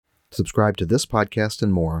Subscribe to this podcast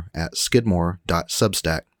and more at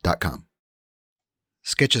skidmore.substack.com.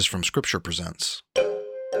 Sketches from Scripture presents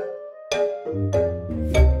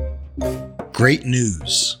Great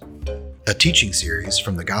News, a teaching series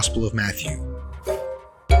from the Gospel of Matthew.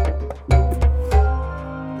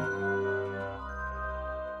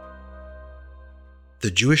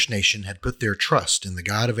 The Jewish nation had put their trust in the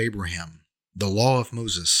God of Abraham, the law of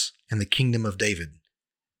Moses, and the kingdom of David.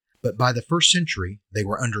 But by the first century, they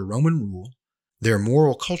were under Roman rule, their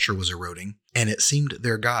moral culture was eroding, and it seemed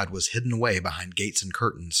their God was hidden away behind gates and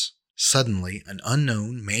curtains. Suddenly, an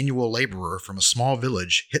unknown manual laborer from a small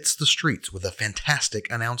village hits the streets with a fantastic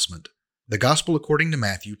announcement. The Gospel according to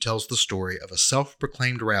Matthew tells the story of a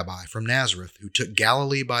self-proclaimed rabbi from Nazareth who took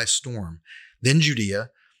Galilee by storm, then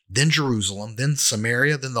Judea, then Jerusalem, then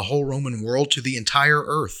Samaria, then the whole Roman world to the entire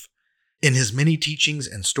earth. In his many teachings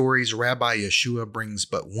and stories, Rabbi Yeshua brings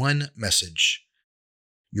but one message.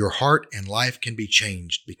 Your heart and life can be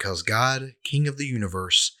changed because God, King of the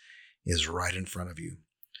universe, is right in front of you.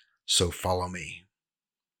 So follow me.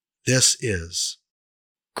 This is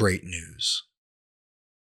Great News.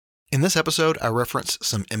 In this episode, I reference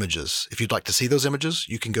some images. If you'd like to see those images,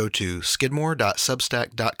 you can go to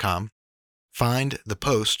skidmore.substack.com, find the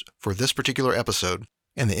post for this particular episode,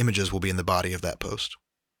 and the images will be in the body of that post.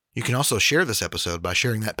 You can also share this episode by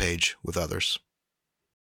sharing that page with others.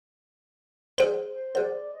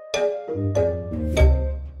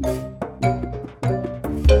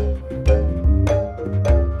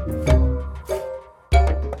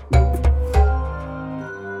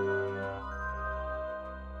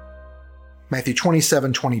 Matthew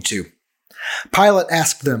 27:22. Pilate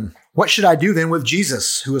asked them, "What should I do then with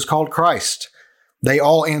Jesus, who is called Christ?" They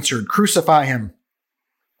all answered, "Crucify him."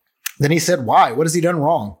 Then he said, "Why? What has he done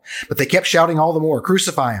wrong?" But they kept shouting all the more,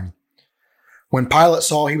 "Crucify him." When Pilate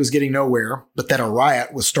saw he was getting nowhere, but that a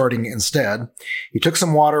riot was starting instead, he took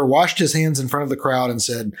some water, washed his hands in front of the crowd, and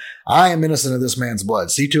said, "I am innocent of this man's blood.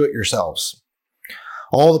 See to it yourselves."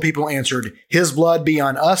 All the people answered, "His blood be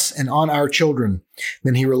on us and on our children."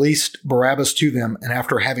 Then he released Barabbas to them, and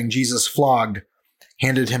after having Jesus flogged,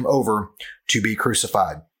 handed him over to be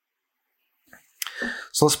crucified.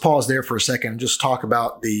 So let's pause there for a second and just talk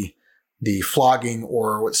about the flogging,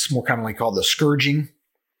 or what's more commonly called the scourging.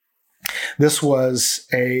 This was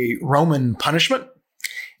a Roman punishment,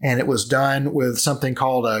 and it was done with something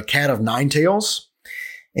called a cat of nine tails.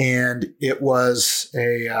 And it was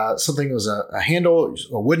a handle,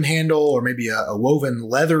 a wooden handle, or maybe a woven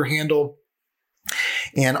leather handle.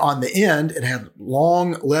 And on the end, it had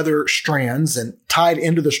long leather strands, and tied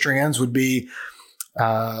into the strands would be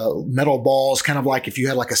metal balls, kind of like if you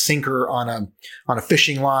had like a sinker on a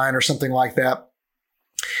fishing line or something like that.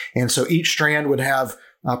 And so each strand would have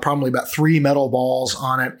probably about 3 metal balls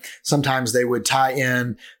on it. Sometimes they would tie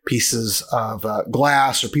in pieces of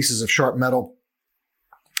glass or pieces of sharp metal.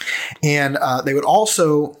 And they would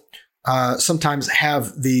also sometimes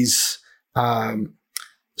have these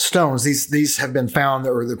stones. These have been found,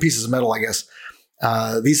 or the pieces of metal, I guess.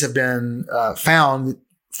 These have been found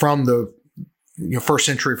from the first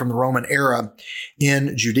century, from the Roman era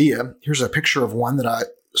in Judea. Here's a picture of one that I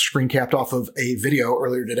screen capped off of a video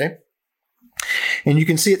earlier today. And you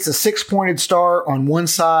can see it's a 6-pointed star on one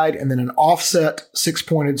side and then an offset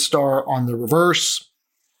 6-pointed star on the reverse.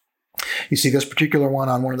 You see this particular one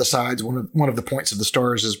on one of the sides. One of the points of the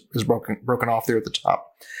stars is broken off there at the top.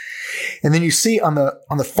 And then you see on the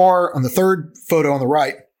third photo on the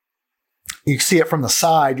right, you see it from the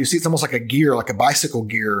side. You see it's almost like a gear, like a bicycle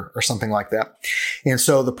gear or something like that. And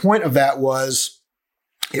so the point of that was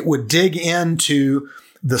it would dig into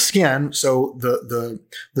the skin. So the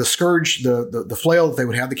scourge, the flail that they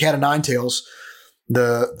would have, the cat of nine tails,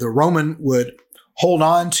 the Roman would hold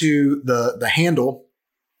on to the handle,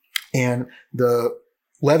 and the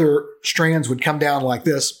leather strands would come down like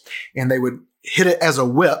this, and they would hit it as a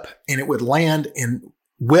whip, and it would land and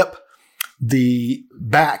whip the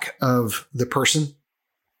back of the person.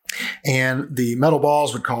 And the metal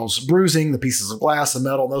balls would cause bruising. The pieces of glass, the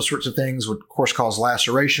metal, those sorts of things would, of course, cause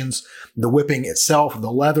lacerations. The whipping itself,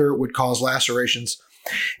 the leather, would cause lacerations.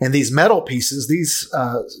 And these metal pieces, these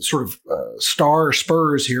star or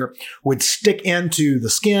spurs here, would stick into the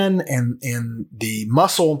skin and the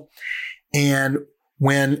muscle. And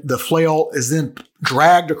when the flail is then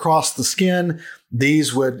dragged across the skin,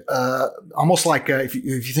 these would almost like if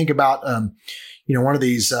you think about one of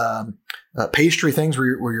these pastry things where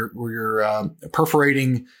you're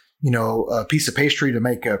perforating a piece of pastry to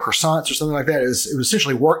make croissants or something like that. It would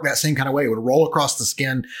essentially work that same kind of way. It would roll across the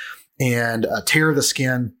skin and tear the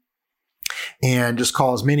skin and just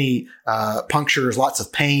cause many punctures, lots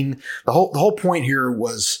of pain. The whole point here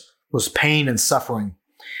was was pain and suffering.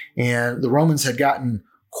 And the Romans had gotten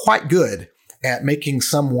quite good at making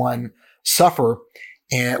someone suffer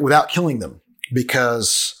and without killing them.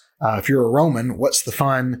 Because if you're a Roman, what's the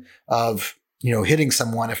fun of hitting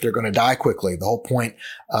someone if they're going to die quickly? The whole point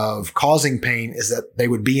of causing pain is that they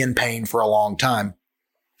would be in pain for a long time.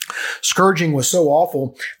 Scourging was so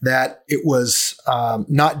awful that it was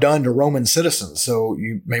not done to Roman citizens. So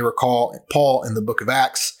you may recall Paul in the book of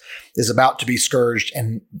Acts is about to be scourged,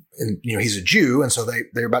 and he's a Jew, and so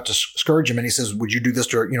they're about to scourge him, and he says, "Would you do this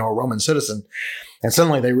to a Roman citizen?" And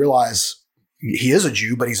suddenly they realize he is a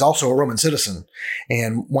Jew, but he's also a Roman citizen.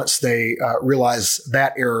 And once they realize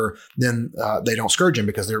that error, then they don't scourge him,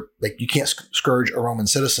 because you can't scourge a Roman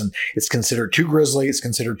citizen. It's considered too grisly. It's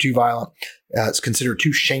considered too violent. It's considered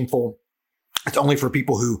too shameful. It's only for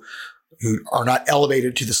people who are not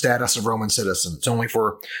elevated to the status of Roman citizens. It's only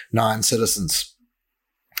for non-citizens.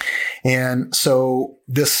 And so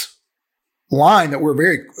this line that we're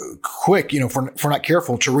very quick, if we're not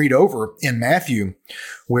careful to read over in Matthew,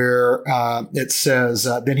 where it says,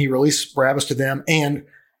 then he released Barabbas to them, and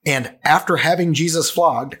after having Jesus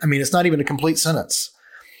flogged. I mean, it's not even a complete sentence.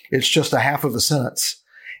 It's just a half of a sentence.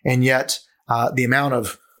 And yet the amount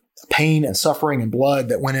of pain and suffering and blood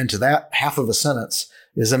that went into that half of a sentence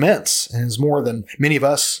is immense, and is more than many of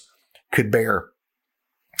us could bear.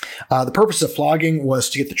 The purpose of flogging was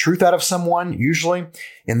to get the truth out of someone, usually.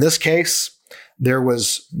 In this case, there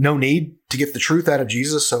was no need to get the truth out of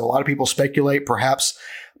Jesus. So a lot of people speculate perhaps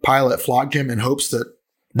Pilate flogged him in hopes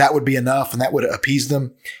that would be enough and that would appease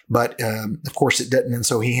them. But of course it didn't. And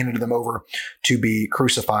so he handed them over to be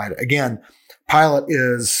crucified. Again, Pilate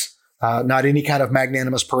is not any kind of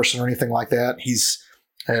magnanimous person or anything like that.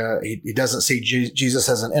 He doesn't see Jesus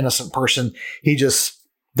as an innocent person. He just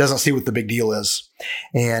doesn't see what the big deal is.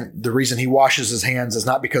 And the reason he washes his hands is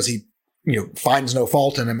not because he finds no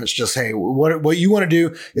fault in him. It's just, hey, what you want to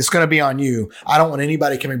do, it's going to be on you. I don't want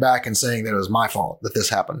anybody coming back and saying that it was my fault that this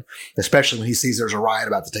happened, especially when he sees there's a riot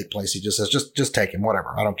about to take place. He just says, just take him,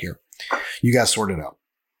 whatever. I don't care. You guys sort it out.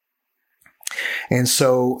 And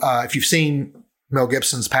so if you've seen Mel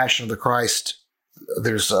Gibson's Passion of the Christ,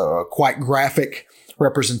 there's a quite graphic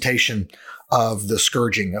representation of the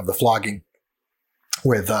scourging, of the flogging,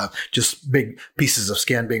 with just big pieces of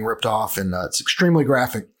skin being ripped off. And it's extremely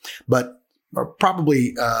graphic, but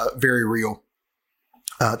probably very real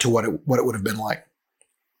to what it would have been like.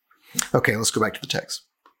 Okay, let's go back to the text.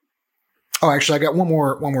 Oh, actually, I got one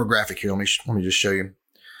more graphic here. Let me just show you.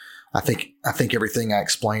 I think everything I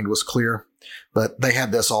explained was clear, but they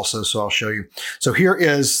had this also, so I'll show you. So here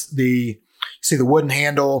is see the wooden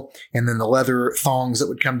handle, and then the leather thongs that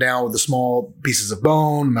would come down with the small pieces of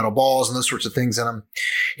bone, metal balls, and those sorts of things in them.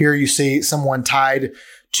 Here you see someone tied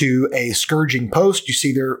to a scourging post. You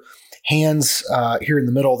see their hands here in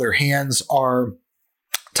the middle. Their hands are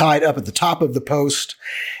tied up at the top of the post.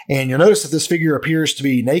 And you'll notice that this figure appears to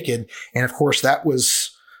be naked. And of course, that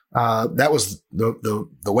was the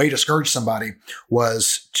way to scourge somebody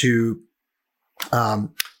was to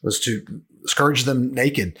scourge them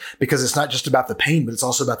naked, because it's not just about the pain, but it's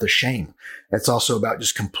also about the shame. It's also about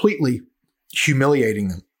just completely humiliating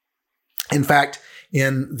them. In fact,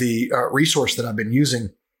 in the resource that I've been using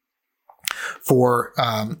for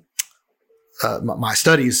my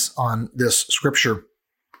studies on this scripture,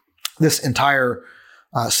 this entire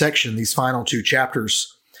section, these final 2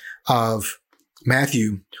 chapters of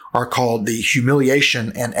Matthew are called the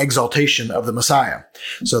humiliation and exaltation of the Messiah.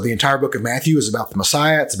 So the entire book of Matthew is about the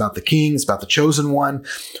Messiah. It's about the King. It's about the chosen one.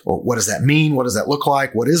 Well, what does that mean? What does that look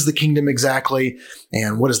like? What is the kingdom exactly?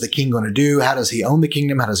 And what is the king going to do? How does he own the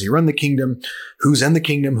kingdom? How does he run the kingdom? Who's in the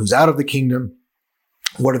kingdom? Who's out of the kingdom?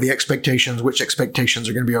 What are the expectations? Which expectations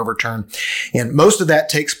are going to be overturned? And most of that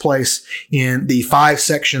takes place in the 5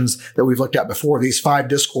 sections that we've looked at before, these 5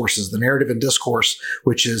 discourses, the narrative and discourse,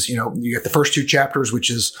 which is, you got the first 2 chapters, which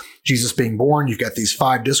is Jesus being born. You've got these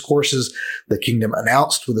 5 discourses, the kingdom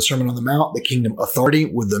announced with the Sermon on the Mount, the kingdom authority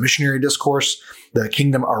with the missionary discourse, the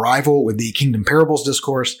kingdom arrival with the kingdom parables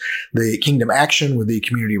discourse, the kingdom action with the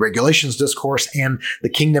community regulations discourse, and the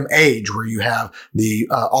kingdom age, where you have the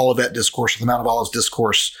Olivet discourse, the Mount of Olives discourse,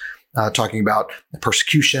 talking about the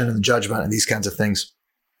persecution and the judgment and these kinds of things.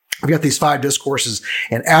 We've got these 5 discourses,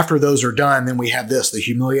 and after those are done, then we have the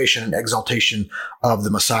humiliation and exaltation of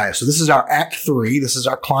the Messiah. So this is our Act 3. This is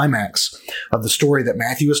our climax of the story that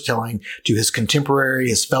Matthew is telling to his contemporary,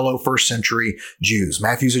 his fellow first century Jews.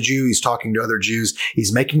 Matthew's a Jew. He's talking to other Jews.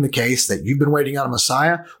 He's making the case that you've been waiting on a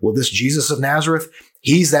Messiah. Well, this Jesus of Nazareth,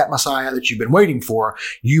 he's that Messiah that you've been waiting for.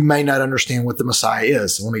 You may not understand what the Messiah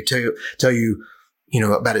is. So let me tell you,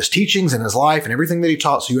 about his teachings and his life and everything that he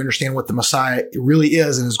taught, so you understand what the Messiah really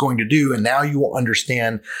is and is going to do. And now you will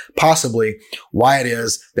understand possibly why it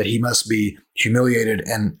is that he must be humiliated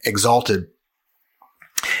and exalted.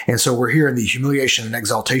 And so we're here in the humiliation and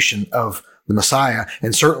exaltation of the Messiah.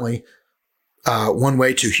 And certainly one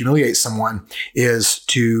way to humiliate someone is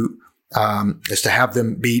to have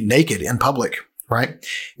them be naked in public, right?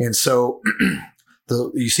 And so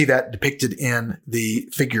you see that depicted in the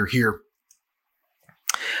figure here.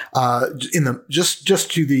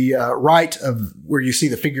 Just to the right of where you see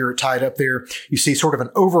the figure tied up there, you see sort of an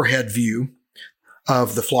overhead view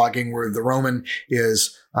of the flogging where the Roman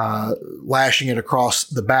is lashing it across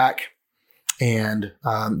the back and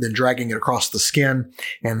then dragging it across the skin.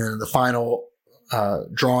 And then the final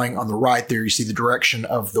drawing on the right there, you see the direction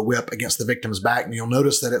of the whip against the victim's back. And you'll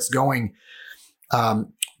notice that it's going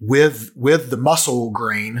with the muscle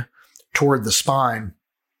grain toward the spine.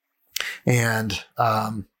 And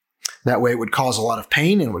that way it would cause a lot of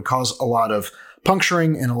pain and it would cause a lot of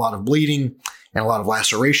puncturing and a lot of bleeding and a lot of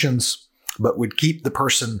lacerations, but would keep the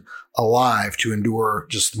person alive to endure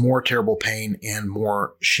just more terrible pain and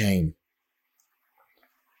more shame.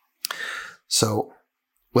 So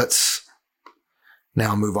let's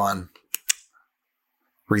now move on.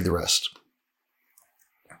 Read the rest.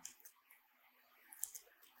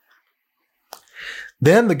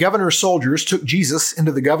 Then the governor's soldiers took Jesus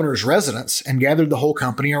into the governor's residence and gathered the whole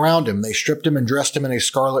company around him. They stripped him and dressed him in a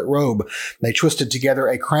scarlet robe. They twisted together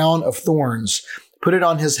a crown of thorns, put it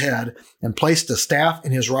on his head, and placed a staff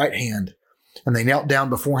in his right hand. And they knelt down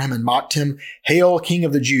before him and mocked him, "Hail, King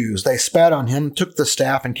of the Jews!" They spat on him, took the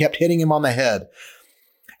staff, and kept hitting him on the head.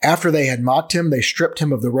 After they had mocked him, they stripped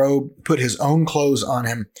him of the robe, put his own clothes on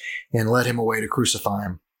him, and led him away to crucify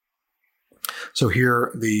him. So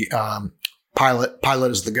here the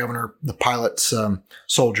Pilate is the governor, the Pilate's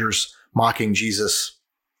soldiers mocking Jesus.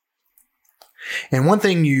 And one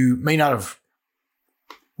thing you may not have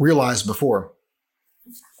realized before,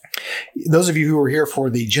 those of you who were here for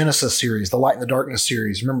the Genesis series, the Light and the Darkness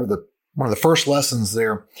series, remember one of the first lessons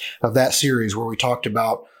there of that series where we talked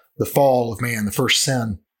about the fall of man, the first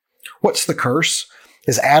sin. What's the curse?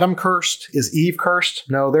 Is Adam cursed? Is Eve cursed?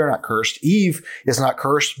 No, they're not cursed. Eve is not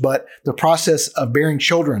cursed, but the process of bearing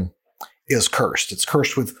children is cursed. It's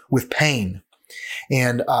cursed with pain.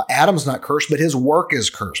 And Adam's not cursed, but his work is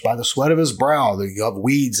cursed by the sweat of his brow. You have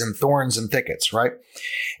weeds and thorns and thickets, right?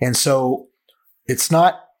 And so it's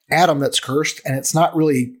not Adam that's cursed, and it's not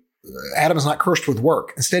really, Adam's not cursed with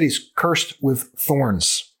work. Instead, he's cursed with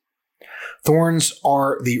thorns. Thorns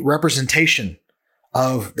are the representation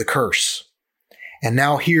of the curse. And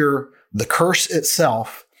now here, the curse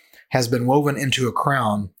itself has been woven into a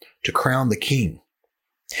crown to crown the king.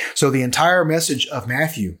 So the entire message of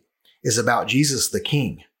Matthew is about Jesus the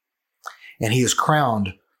King. And he is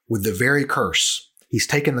crowned with the very curse. He's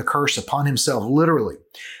taken the curse upon himself, literally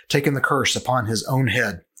taken the curse upon his own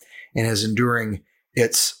head and is enduring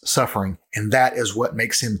its suffering. And that is what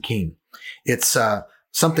makes him king. It's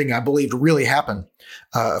something I believe really happened,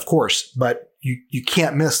 of course, but you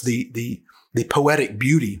can't miss the poetic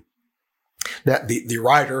beauty that the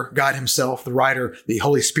writer, God himself, the writer, the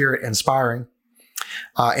Holy Spirit inspiring,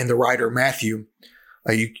 and the writer Matthew,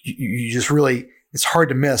 you just really, it's hard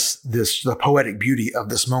to miss the poetic beauty of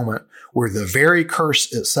this moment where the very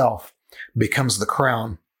curse itself becomes the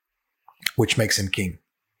crown which makes him king,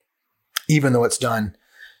 even though it's done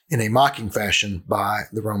in a mocking fashion by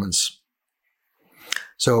the Romans.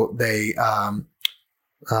 So they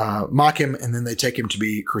mock him and then they take him to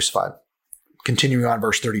be crucified. Continuing on,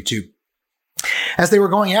 verse 32. As they were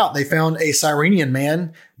going out, they found a Cyrenian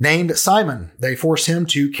man named Simon. They forced him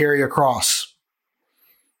to carry a cross,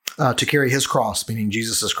 to carry his cross, meaning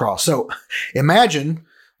Jesus' cross. So imagine,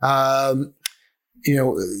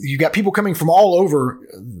 you've got people coming from all over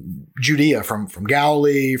Judea, from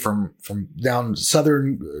Galilee, from down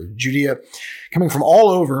southern Judea, coming from all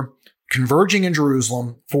over, converging in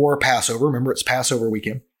Jerusalem for Passover. Remember, it's Passover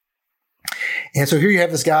weekend. And so here you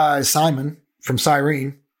have this guy, Simon from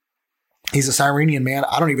Cyrene. He's a Cyrenian man.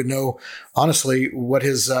 I don't even know, honestly, what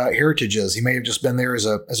his heritage is. He may have just been there as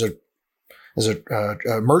a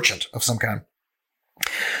merchant of some kind.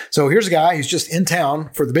 So here's a guy who's just in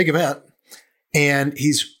town for the big event, and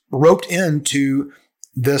he's roped into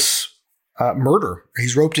this murder.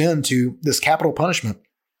 He's roped into this capital punishment.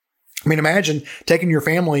 I mean, imagine taking your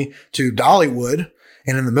family to Dollywood,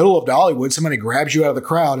 and in the middle of Dollywood, somebody grabs you out of the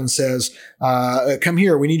crowd and says, come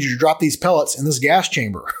here, we need you to drop these pellets in this gas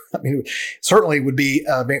chamber. I mean, it certainly would be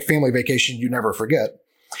a family vacation you never forget.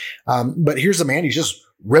 But here's a man, he's just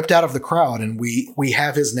ripped out of the crowd, and we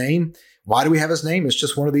have his name. Why do we have his name? It's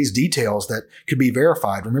just one of these details that could be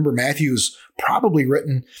verified. Remember, Matthew is probably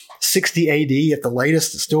written 60 AD at the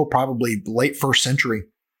latest. It's still probably late first century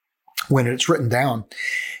when it's written down.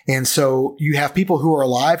 And so you have people who are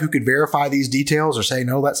alive who could verify these details or say,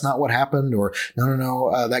 no, that's not what happened, or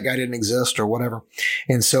no, that guy didn't exist, or whatever.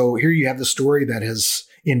 And so here you have the story that has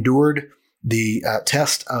endured the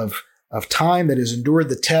test of time, that has endured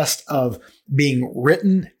the test of being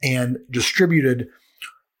written and distributed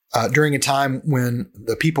during a time when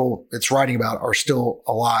the people it's writing about are still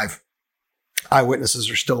alive. Eyewitnesses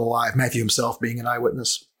are still alive, Matthew himself being an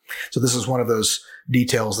eyewitness. So this is one of those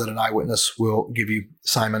details that an eyewitness will give you,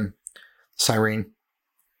 Simon Cyrene.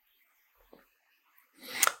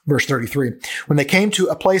 Verse 33, when they came to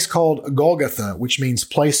a place called Golgotha, which means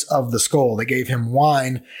place of the skull, they gave him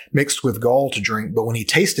wine mixed with gall to drink, but when he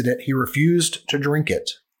tasted it, he refused to drink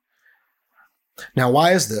it. Now,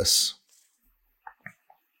 why is this?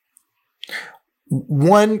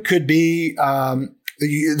 One could be,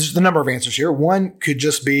 there's a number of answers here. One could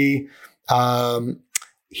just be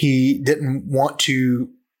he didn't want to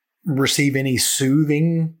receive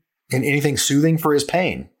anything soothing for his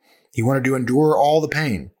pain. He wanted to endure all the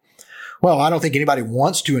pain. Well, I don't think anybody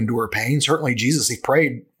wants to endure pain. Certainly Jesus, he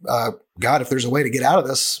prayed, God, if there's a way to get out of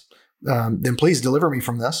this, then please deliver me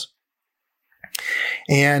from this.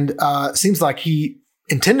 And it seems like he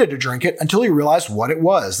intended to drink it until he realized what it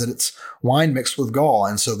was, that it's wine mixed with gall.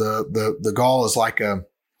 And so the gall is like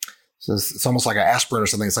it's almost like an aspirin or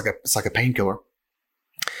something. It's like a painkiller.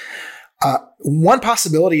 One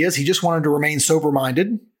possibility is he just wanted to remain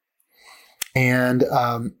sober-minded. And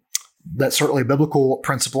that's certainly a biblical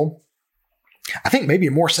principle. I think maybe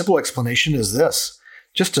a more simple explanation is this.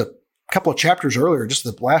 Just a couple of chapters earlier, just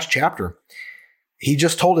the last chapter, he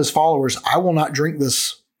just told his followers, I will not drink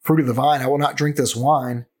this fruit of the vine. I will not drink this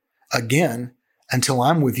wine again until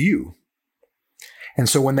I'm with you. And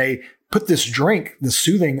so when they put this drink, this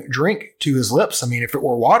soothing drink to his lips, I mean, if it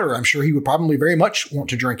were water, I'm sure he would probably very much want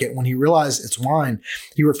to drink it. When he realized it's wine,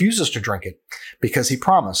 he refuses to drink it because he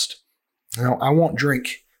promised, I won't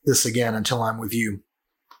drink this again until I'm with you.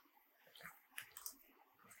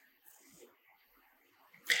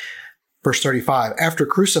 Verse 35, after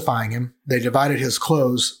crucifying him, they divided his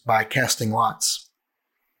clothes by casting lots.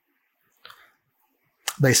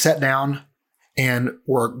 They sat down and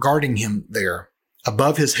were guarding him there.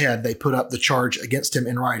 Above his head, they put up the charge against him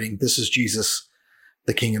in writing, this is Jesus,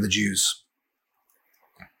 the King of the Jews.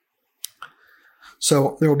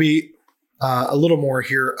 So there will be a little more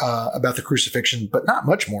here about the crucifixion, but not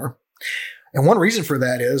much more. And one reason for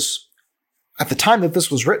that is, at the time that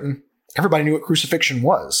this was written, everybody knew what crucifixion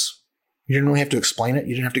was. You didn't really have to explain it.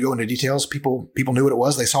 You didn't have to go into details. People knew what it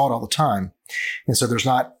was. They saw it all the time. And so there's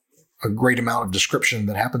not a great amount of description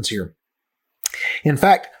that happens here. In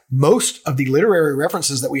fact, most of the literary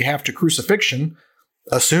references that we have to crucifixion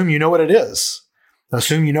assume you know what it is.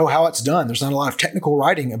 Assume you know how it's done. There's not a lot of technical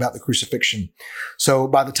writing about the crucifixion. So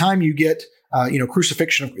by the time you get,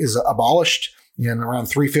 crucifixion is abolished in around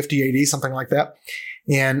 350 AD, something like that.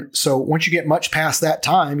 And so once you get much past that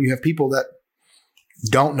time, you have people that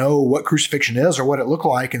don't know what crucifixion is or what it looked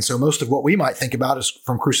like. And so most of what we might think about is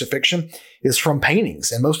from crucifixion is from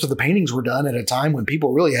paintings. And most of the paintings were done at a time when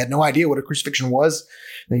people really had no idea what a crucifixion was.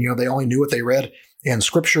 And, they only knew what they read in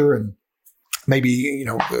scripture and maybe,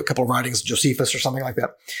 a couple of writings of Josephus or something like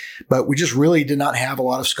that. But we just really did not have a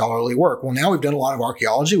lot of scholarly work. Well, now we've done a lot of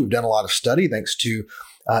archaeology. We've done a lot of study thanks to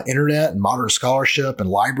internet and modern scholarship and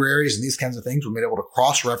libraries and these kinds of things. We've been able to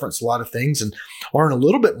cross-reference a lot of things and learn a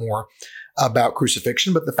little bit more about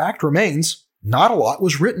crucifixion. But the fact remains, not a lot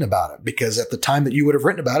was written about it, because at the time that you would have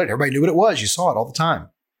written about it, everybody knew what it was. You saw it all the time.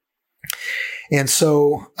 And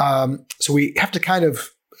so we have to kind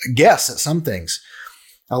of guess at some things.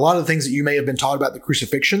 A lot of the things that you may have been taught about the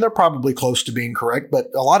crucifixion, they're probably close to being correct, but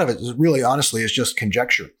a lot of it is really, honestly, is just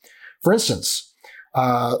conjecture. For instance,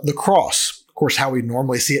 the cross. Of course, how we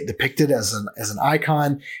normally see it depicted as an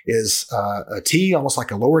icon is a T, almost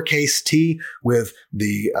like a lowercase t, with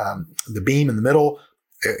the beam in the middle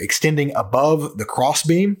extending above the cross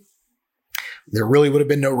beam. There really would have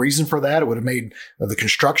been no reason for that. It would have made the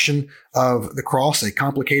construction of the cross a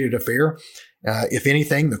complicated affair. If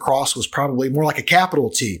anything, the cross was probably more like a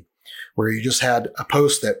capital T, where you just had a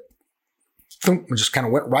post that just kind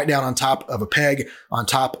of went right down on top of a peg, on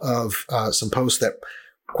top of some posts that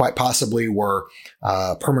quite possibly were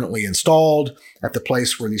permanently installed at the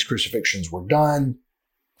place where these crucifixions were done,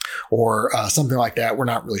 or something like that. We're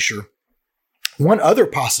not really sure. One other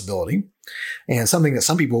possibility, and something that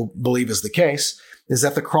some people believe is the case, is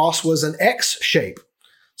that the cross was an X shape.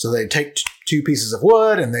 So they'd take two pieces of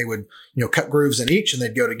wood and they would, cut grooves in each, and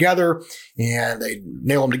they'd go together and they'd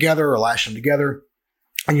nail them together or lash them together.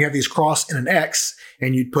 And you have these cross in an X,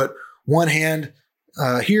 and you'd put one hand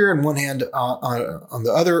here and one hand on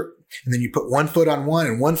the other. And then you put one foot on one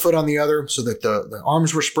and one foot on the other, so that the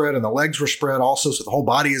arms were spread and the legs were spread also. So the whole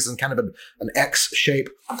body is in kind of an X shape.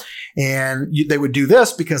 And they would do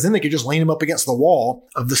this because then they could just lean them up against the wall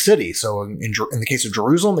of the city. So in the case of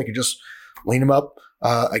Jerusalem, they could just lean them up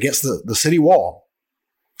against the city wall.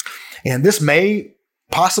 And this may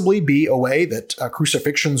possibly be a way that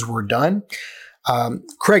crucifixions were done.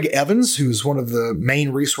 Craig Evans, who's one of the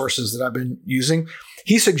main resources that I've been using,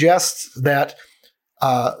 he suggests that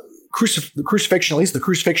the crucifixion, at least the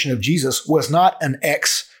crucifixion of Jesus, was not an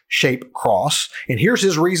X-shaped cross. And here's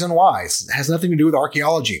his reason why. It has nothing to do with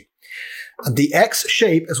archaeology. The X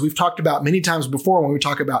shape, as we've talked about many times before when we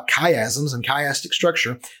talk about chiasms and chiastic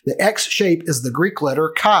structure, the X shape is the Greek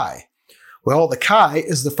letter chi. Well, the chi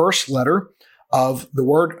is the first letter of the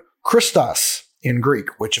word Christos in Greek,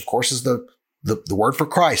 which of course is the word for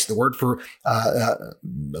Christ, the word for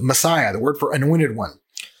Messiah, the word for anointed one.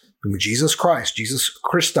 Jesus Christ, Jesus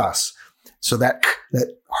Christos. So that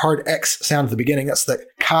hard X sound at the beginning, that's the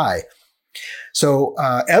chi. So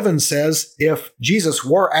Evans says if Jesus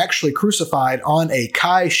were actually crucified on a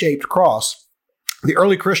chi-shaped cross, the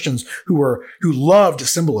early Christians who loved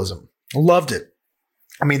symbolism, loved it.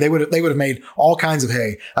 I mean, they would have made all kinds of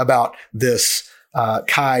hay about this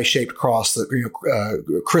chi-shaped cross,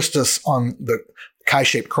 Christus on the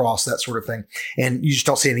chi-shaped cross, that sort of thing. And you just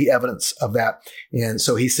don't see any evidence of that. And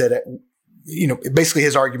so he said, basically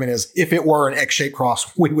his argument is if it were an X-shaped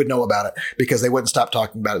cross, we would know about it because they wouldn't stop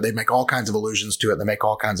talking about it. They'd make all kinds of allusions to it. They make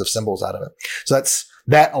all kinds of symbols out of it. So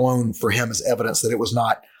that alone for him is evidence that it was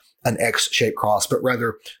not an X-shaped cross, but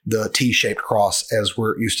rather the T-shaped cross as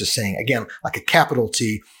we're used to seeing. Again, like a capital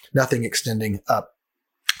T, nothing extending up.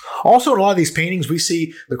 Also, in a lot of these paintings, we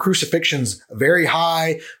see the crucifixions very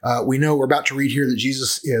high. We know we're about to read here that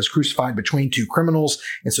Jesus is crucified between two criminals.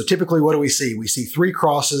 And so typically, what do we see? We see three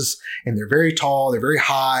crosses, and they're very tall, they're very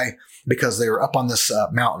high because they're up on this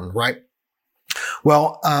mountain, right?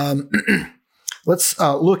 Well, let's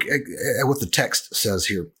look at what the text says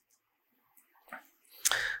here.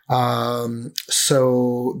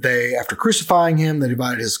 So after crucifying him, they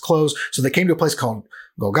divided his clothes. So they came to a place called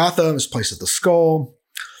Golgotha, this place of the skull.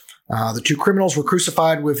 The two criminals were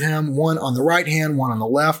crucified with him, one on the right hand, one on the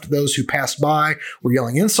left. Those who passed by were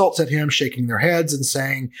yelling insults at him, shaking their heads and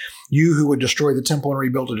saying, "You who would destroy the temple and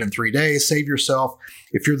rebuild it in 3 days, save yourself.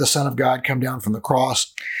 If you're the Son of God, come down from the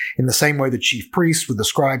cross." In the same way, the chief priests with the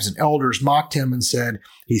scribes and elders mocked him and said,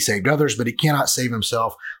 "He saved others, but he cannot save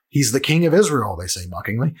himself. He's the King of Israel," they say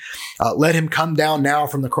mockingly. "Let him come down now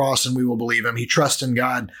from the cross and we will believe him. He trusts in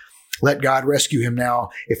God. Let God rescue him now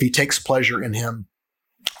if he takes pleasure in him.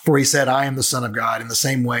 For he said, 'I am the Son of God.' In the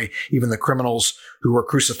same way, even the criminals who were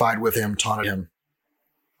crucified with him taunted him."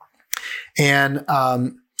 And,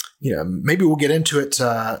 maybe we'll get into it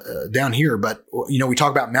down here, but, we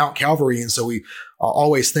talk about Mount Calvary. And so we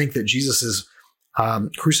always think that Jesus is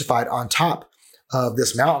crucified on top of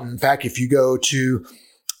this mountain. In fact, if you go to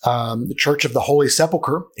the Church of the Holy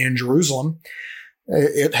Sepulchre in Jerusalem,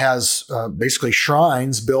 it has basically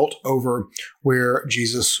shrines built over where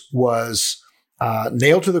Jesus was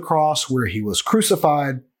nailed to the cross, where he was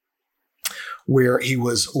crucified, where he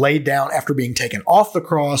was laid down after being taken off the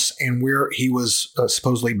cross, and where he was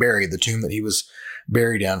supposedly buried, the tomb that he was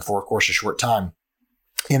buried in for, of course, a short time.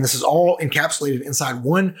 And this is all encapsulated inside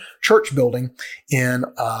one church building in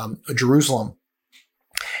Jerusalem.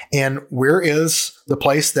 And where is the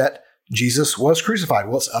place that Jesus was crucified?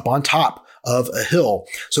 Well, it's up on top of a hill.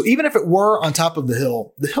 So even if it were on top of the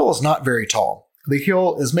hill is not very tall. The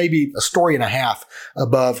hill is maybe a story and a half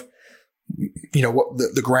above, what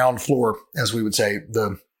the ground floor, as we would say,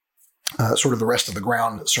 the sort of the rest of the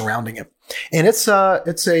ground surrounding it. And it's a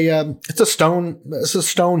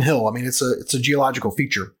stone hill. I mean, it's a geological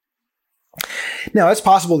feature. Now, it's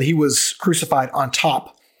possible that he was crucified on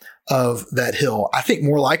top of that hill. I think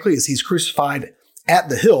more likely is he's crucified at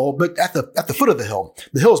the hill, but at the foot of the hill.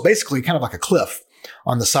 The hill is basically kind of like a cliff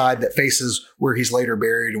on the side that faces where he's later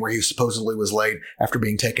buried and where he supposedly was laid after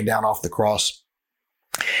being taken down off the cross.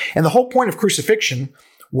 And the whole point of crucifixion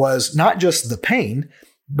was not just the pain,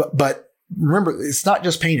 but remember, it's not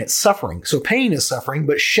just pain, it's suffering. So pain is suffering,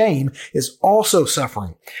 but shame is also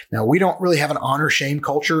suffering. Now, we don't really have an honor-shame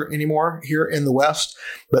culture anymore here in the West,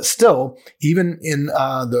 but still, even in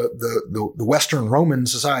the Western Roman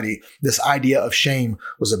society, this idea of shame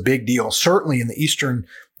was a big deal. Certainly in the Eastern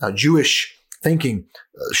Jewish thinking.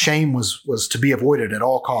 Shame was to be avoided at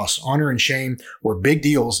all costs. Honor and shame were big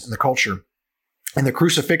deals in the culture. And the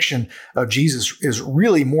crucifixion of Jesus is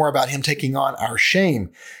really more about him taking on our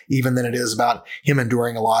shame, even than it is about him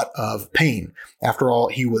enduring a lot of pain. After all,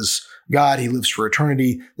 he was God. He lives for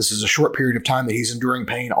eternity. This is a short period of time that he's enduring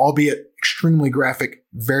pain, albeit extremely graphic,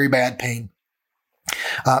 very bad pain.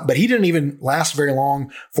 But he didn't even last very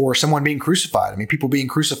long for someone being crucified. I mean, people being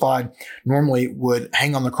crucified normally would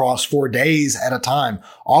hang on the cross for days at a time.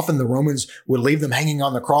 Often the Romans would leave them hanging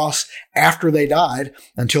on the cross after they died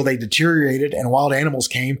until they deteriorated and wild animals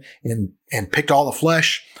came and picked all the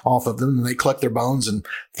flesh off of them. And they collect their bones and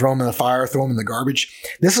throw them in the fire, throw them in the garbage.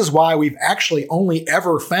 This is why we've actually only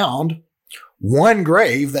ever found one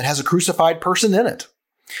grave that has a crucified person in it,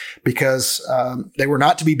 because they were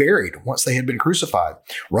not to be buried once they had been crucified.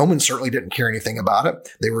 Romans certainly didn't care anything about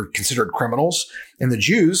it. They were considered criminals. And the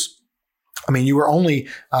Jews, I mean, you were only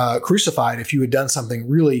crucified if you had done something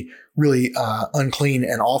really, really unclean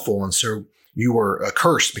and awful. And so you were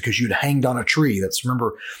cursed because you'd hanged on a tree. That's,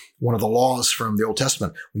 remember, one of the laws from the Old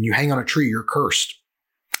Testament. When you hang on a tree, you're cursed.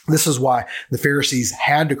 This is why the Pharisees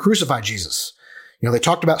had to crucify Jesus. You know, they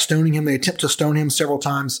talked about stoning him. They attempt to stone him several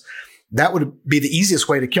times. That would be the easiest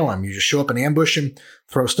way to kill him. You just show up and ambush him,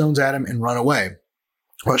 throw stones at him, and run away.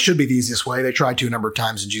 Well, it should be the easiest way. They tried to a number of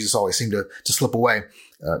times, and Jesus always seemed to slip away.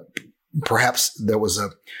 Perhaps there was a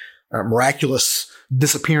miraculous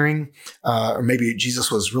disappearing, or maybe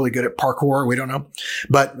Jesus was really good at parkour. We don't know.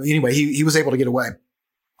 But anyway, he was able to get away.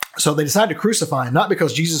 So they decided to crucify him, not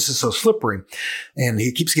because Jesus is so slippery and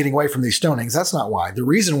he keeps getting away from these stonings. That's not why. The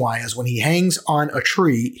reason why is when he hangs on a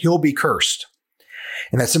tree, he'll be cursed.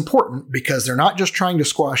 And that's important because they're not just trying to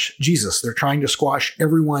squash Jesus. They're trying to squash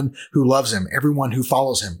everyone who loves him, everyone who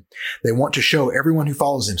follows him. They want to show everyone who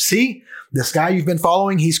follows him, see, this guy you've been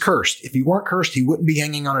following, he's cursed. If he weren't cursed, he wouldn't be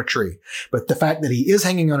hanging on a tree. But the fact that he is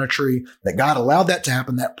hanging on a tree, that God allowed that to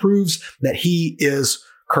happen, that proves that he is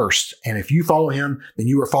cursed. And if you follow him, then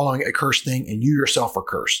you are following a cursed thing and you yourself are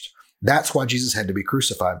cursed. That's why Jesus had to be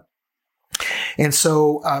crucified. And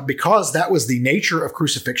so because that was the nature of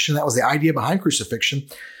crucifixion, that was the idea behind crucifixion,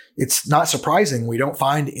 it's not surprising we don't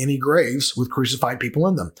find any graves with crucified people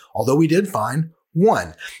in them, although we did find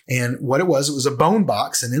one. And what it was a bone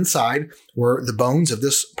box, and inside were the bones of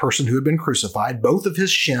this person who had been crucified. Both of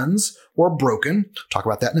his shins were broken. Talk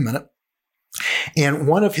about that in a minute. And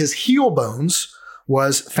one of his heel bones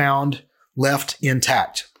was found left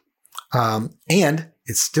intact. And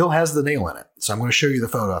it still has the nail in it. So I'm going to show you the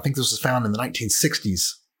photo. I think this was found in the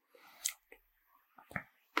 1960s.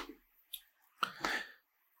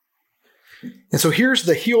 And so here's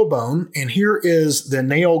the heel bone, and here is the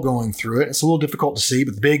nail going through it. It's a little difficult to see,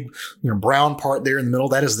 but the big, brown part there in the middle,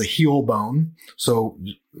 that is the heel bone. So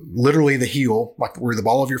literally the heel, like where the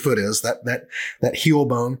ball of your foot is, that heel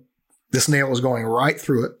bone, this nail is going right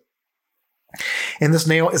through it. And this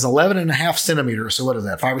nail is 11.5 centimeters. So what is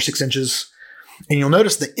that, 5 or 6 inches? And you'll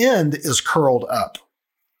notice the end is curled up.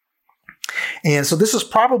 And so this is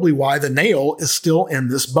probably why the nail is still in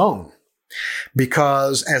this bone.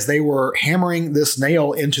 Because as they were hammering this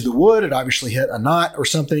nail into the wood, it obviously hit a knot or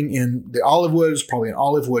something in the olive wood. It's probably an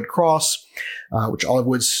olive wood cross, which olive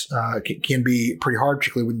woods can be pretty hard,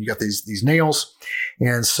 particularly when you got these nails.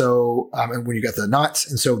 And so when you got the knots.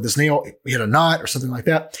 And so this nail hit a knot or something like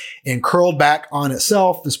that and curled back on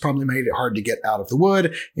itself. This probably made it hard to get out of the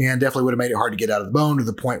wood, and definitely would have made it hard to get out of the bone, to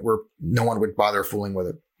the point where no one would bother fooling with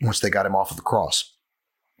it once they got him off of the cross.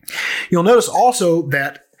 You'll notice also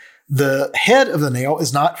that the head of the nail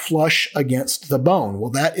is not flush against the bone.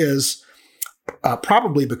 Well, that is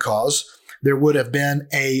probably because there would have been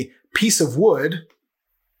a piece of wood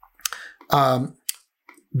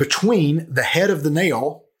between the head of the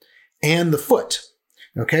nail and the foot.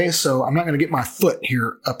 Okay, so I'm not going to get my foot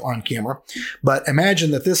here up on camera, but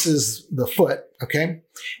imagine that this is the foot, okay?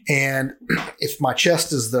 And if my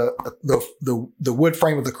chest is the wood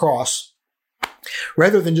frame of the cross,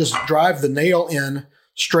 rather than just drive the nail in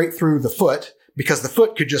straight through the foot, because the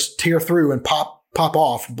foot could just tear through and pop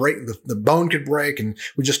off, break, the bone could break and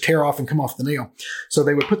would just tear off and come off the nail. So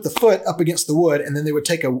they would put the foot up against the wood, and then they would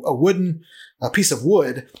take a piece of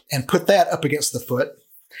wood and put that up against the foot.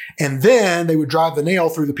 And then they would drive the nail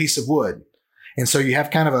through the piece of wood. And so you have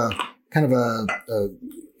kind of a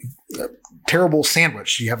terrible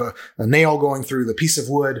sandwich. You have a nail going through the piece of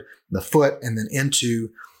wood, the foot, and then into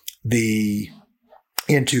the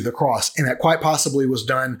cross. And that quite possibly was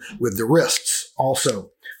done with the wrists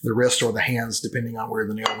also, the wrist or the hands, depending on where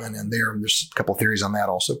the nail went in there. And there's a couple of theories on that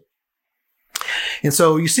also. And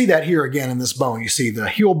so you see that here again in this bone. You see the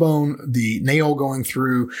heel bone, the nail going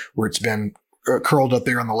through where it's been curled up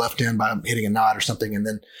there on the left end by hitting a knot or something, and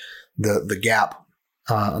then the gap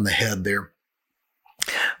on the head there.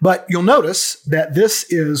 But you'll notice that this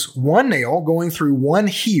is one nail going through one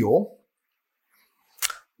heel.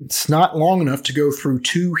 It's not long enough to go through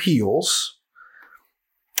two heels.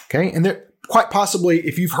 Okay, and there, quite possibly,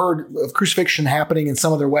 if you've heard of crucifixion happening in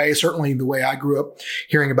some other way, certainly the way I grew up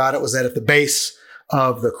hearing about it was that at the base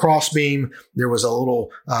of the crossbeam, there was a little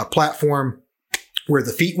platform where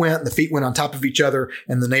the feet went on top of each other,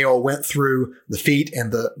 and the nail went through the feet,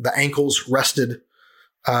 and the ankles rested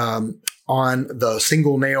on the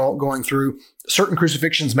single nail going through. Certain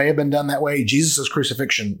crucifixions may have been done that way. Jesus'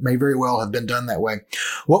 crucifixion may very well have been done that way.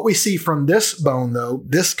 What we see from this bone, though,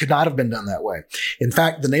 this could not have been done that way. In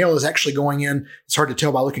fact, the nail is actually going in. It's hard to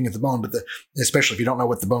tell by looking at the bone, but especially if you don't know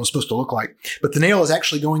what the bone is supposed to look like. But the nail is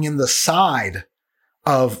actually going in the side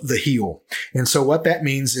of the heel. And so what that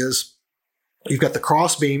means is you've got the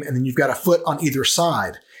crossbeam, and then you've got a foot on either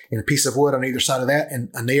side, and a piece of wood on either side of that, and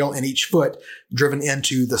a nail in each foot driven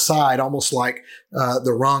into the side, almost like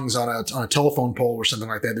the rungs on a telephone pole or something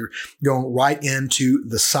like that. They're going right into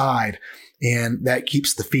the side, and that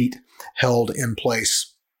keeps the feet held in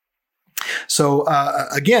place. So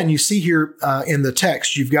again, you see here in the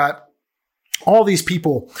text, you've got all these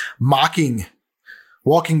people mocking,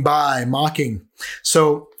 walking by, mocking.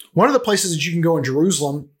 So one of the places that you can go in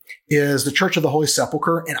Jerusalem is the Church of the Holy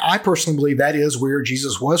Sepulchre. And I personally believe that is where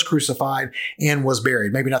Jesus was crucified and was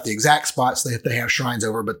buried. Maybe not the exact spots that they have shrines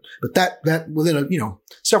over, but that within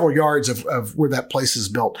several yards of where that place is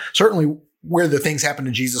built. Certainly where the things happen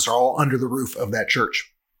to Jesus are all under the roof of that church.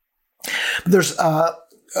 But there's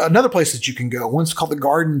another place that you can go. One's called the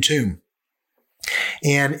Garden Tomb.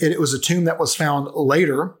 And it was a tomb that was found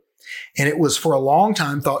later, and it was for a long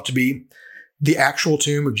time thought to be the actual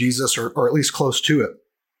tomb of Jesus, or at least close to it.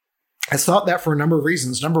 It's thought that for a number of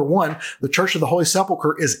reasons. Number one, the Church of the Holy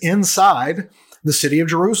Sepulchre is inside the city of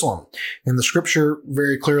Jerusalem. And the scripture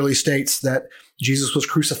very clearly states that Jesus was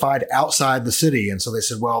crucified outside the city. And so they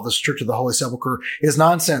said, well, this Church of the Holy Sepulchre is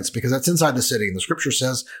nonsense because that's inside the city. And the scripture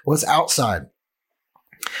says, well, it's outside.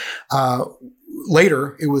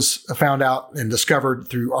 Later, it was found out and discovered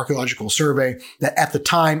through archaeological survey that at the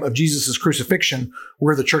time of Jesus' crucifixion,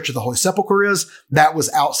 where the Church of the Holy Sepulchre is, that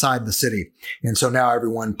was outside the city. And so now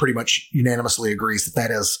everyone pretty much unanimously agrees that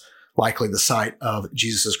that is likely the site of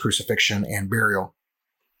Jesus' crucifixion and burial.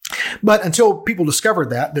 But until people discovered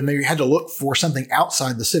that, then they had to look for something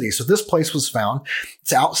outside the city. So this place was found.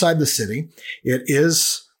 It's outside the city. It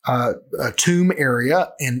is a tomb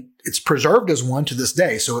area, and it's preserved as one to this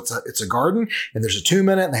day. So it's a garden, and there's a tomb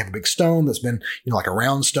in it, and they have a big stone that's been, like a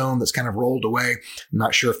round stone that's kind of rolled away. I'm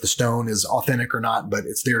not sure if the stone is authentic or not, but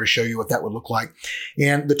it's there to show you what that would look like.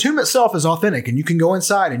 And the tomb itself is authentic, and you can go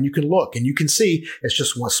inside and you can look and you can see it's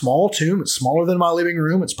just one small tomb. It's smaller than my living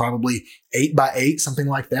room. It's probably 8 by 8, something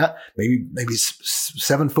like that. Maybe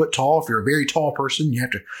 7 foot tall. If you're a very tall person, you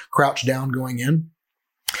have to crouch down going in.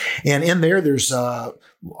 And in there, there's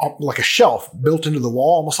like a shelf built into the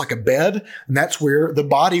wall, almost like a bed. And that's where the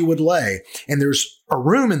body would lay. And there's a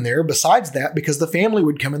room in there besides that because the family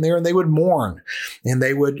would come in there and they would mourn. And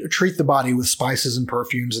they would treat the body with spices and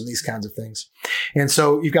perfumes and these kinds of things. And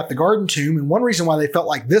so you've got the garden tomb. And one reason why they felt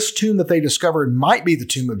like this tomb that they discovered might be the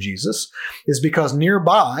tomb of Jesus is because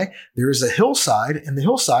nearby there is a hillside. And the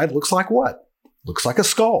hillside looks like what? Looks like a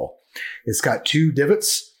skull. It's got 2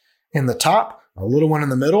 divots in the top, a little one in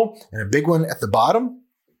the middle, and a big one at the bottom.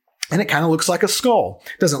 And it kind of looks like a skull.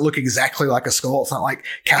 It doesn't look exactly like a skull. It's not like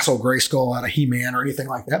Castle Grayskull out of He-Man or anything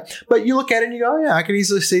like that. But you look at it and you go, yeah, I could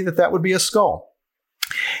easily see that would be a skull.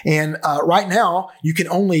 And right now, you can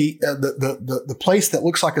only, the place that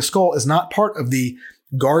looks like a skull is not part of the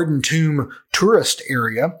Garden Tomb tourist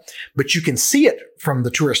area, but you can see it from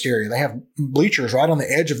the tourist area. They have bleachers right on the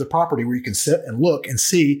edge of the property where you can sit and look and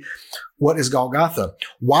see what is Golgotha.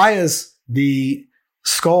 Why is the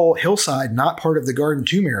skull hillside not part of the Garden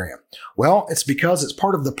Tomb area? Well, it's because it's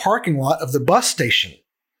part of the parking lot of the bus station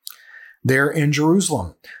there in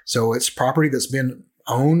Jerusalem. So it's property that's been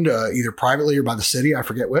owned either privately or by the city, I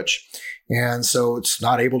forget which. And so it's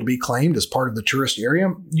not able to be claimed as part of the tourist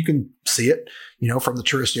area. You can see it, from the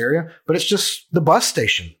tourist area, but it's just the bus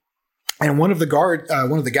station. And one of the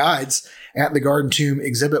guides at the Garden Tomb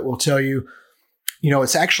exhibit will tell you,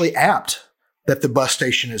 it's actually apt that the bus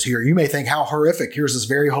station is here. You may think, how horrific. Here's this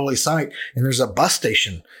very holy site, and there's a bus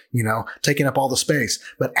station, taking up all the space.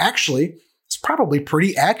 But actually, it's probably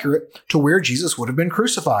pretty accurate to where Jesus would have been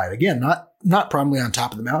crucified. Again, not probably on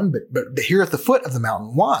top of the mountain, but here at the foot of the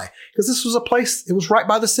mountain. Why? Because this was a place, it was right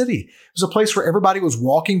by the city. It was a place where everybody was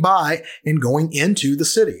walking by and going into the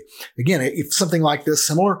city. Again, if something like this,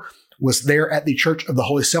 similar, was there at the Church of the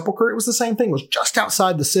Holy Sepulchre. It was the same thing. It was just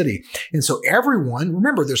outside the city. And so everyone,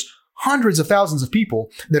 remember, there's hundreds of thousands of people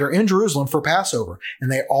that are in Jerusalem for Passover,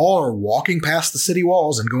 and they all are walking past the city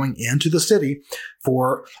walls and going into the city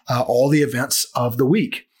for all the events of the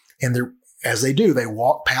week. And as they do, they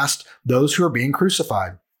walk past those who are being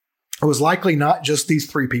crucified. It was likely not just these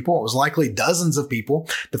three people. It was likely dozens of people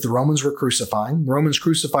that the Romans were crucifying. The Romans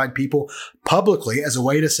crucified people publicly as a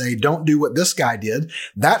way to say, don't do what this guy did.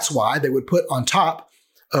 That's why they would put on top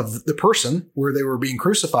of the person where they were being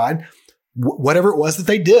crucified whatever it was that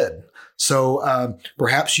they did. So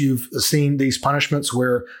perhaps you've seen these punishments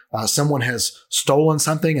where someone has stolen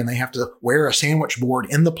something and they have to wear a sandwich board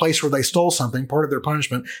in the place where they stole something. Part of their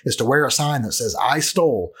punishment is to wear a sign that says, I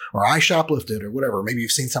stole, or I shoplifted, or whatever. Maybe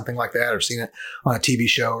you've seen something like that or seen it on a TV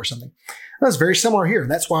show or something. That's very similar here.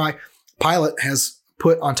 And that's why Pilate has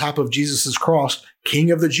put on top of Jesus's cross,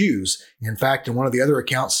 King of the Jews. In fact, in one of the other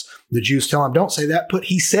accounts, the Jews tell him, don't say that.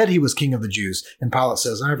 He said he was King of the Jews. And Pilate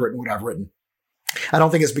says, I've written what I've written. I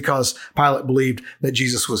don't think it's because Pilate believed that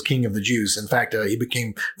Jesus was King of the Jews. In fact, he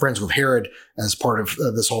became friends with Herod as part of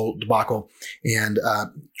this whole debacle and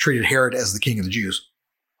treated Herod as the King of the Jews.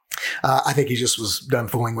 I think he just was done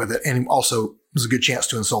fooling with it, and also was a good chance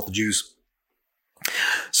to insult the Jews.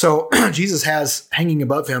 So Jesus has hanging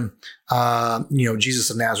above him, Jesus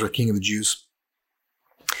of Nazareth, King of the Jews.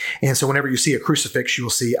 And so whenever you see a crucifix, you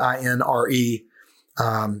will see INRE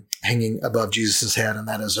hanging above Jesus' head, and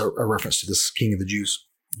that is a reference to this King of the Jews,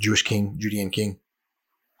 Jewish king, Judean king.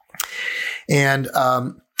 And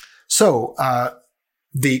so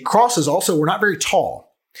the crosses also were not very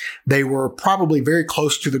tall. They were probably very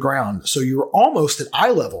close to the ground. So you were almost at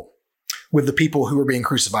eye level with the people who were being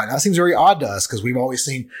crucified. Now, that seems very odd to us because we've always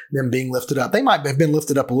seen them being lifted up. They might have been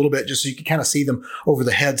lifted up a little bit just so you could kind of see them over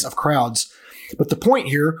the heads of crowds. But the point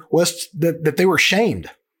here was that they were shamed,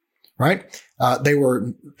 right? They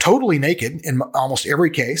were totally naked in almost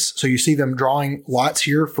every case. So you see them drawing lots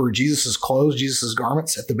here for Jesus's clothes, Jesus's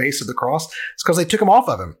garments at the base of the cross. It's because they took them off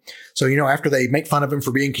of him. So, after they make fun of him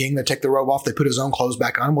for being king, they take the robe off, they put his own clothes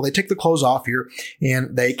back on. Well, they take the clothes off here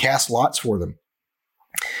and they cast lots for them.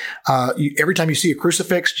 Every time you see a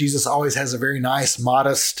crucifix, Jesus always has a very nice,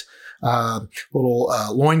 modest, little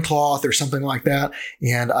loincloth or something like that.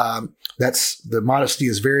 And the modesty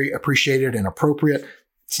is very appreciated and appropriate.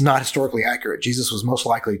 It's not historically accurate. Jesus was most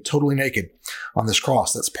likely totally naked on this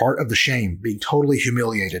cross. That's part of the shame, being totally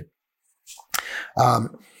humiliated.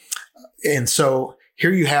 And so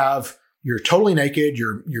here you have, you're totally naked.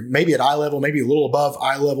 You're maybe at eye level, maybe a little above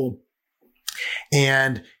eye level,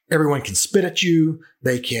 and everyone can spit at you.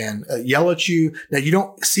 They can yell at you. Now, you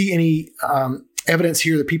don't see any evidence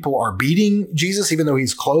here that people are beating Jesus, even though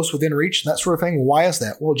he's close within reach, and that sort of thing. Why is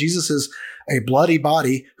that? Well, Jesus is a bloody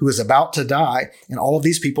body who is about to die, and all of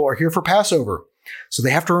these people are here for Passover. So they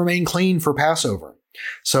have to remain clean for Passover.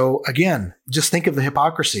 So again, just think of the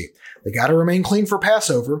hypocrisy. They got to remain clean for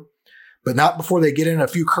Passover, but not before they get in a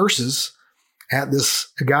few curses at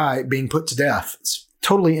this guy being put to death. It's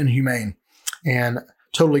totally inhumane and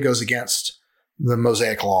totally goes against the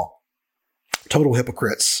Mosaic law. Total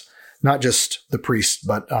hypocrites. Not just the priests,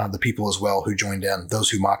 but the people as well who joined in, those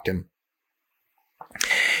who mocked him.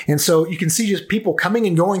 And so you can see just people coming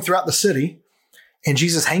and going throughout the city, and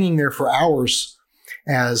Jesus hanging there for hours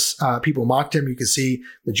as people mocked him. You can see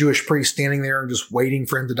the Jewish priest standing there just waiting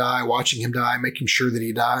for him to die, watching him die, making sure that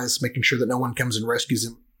he dies, making sure that no one comes and rescues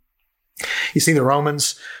him. You see the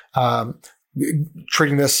Romans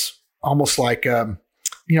treating this almost like,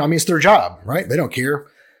 it's their job, right? They don't care.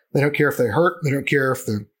 They don't care if they hurt. They don't care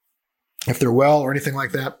if they're well or anything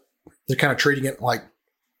like that. They're kind of treating it like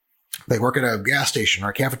they work at a gas station or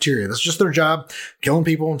a cafeteria. That's just their job, killing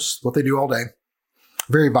people. It's what they do all day.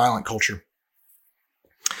 Very violent culture.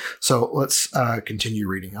 So let's continue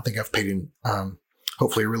reading. I think I've painted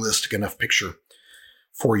hopefully a realistic enough picture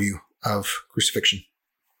for you of crucifixion.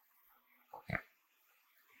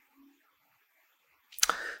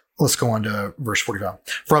 Let's go on to verse 45.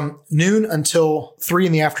 From noon until 3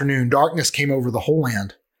 p.m, darkness came over the whole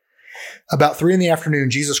land. About 3 p.m,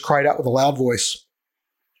 Jesus cried out with a loud voice,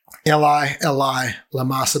 Eli, Eli,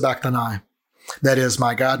 lama sabachthani. That is,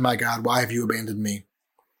 my God, why have you abandoned me?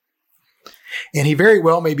 And he very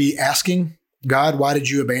well may be asking, God, why did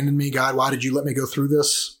you abandon me? God, why did you let me go through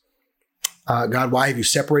this? God, why have you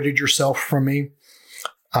separated yourself from me?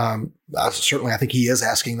 Certainly, I think he is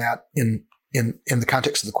asking that in the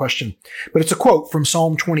context of the question. But it's a quote from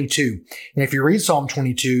Psalm 22. And if you read Psalm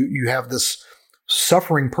 22, you have this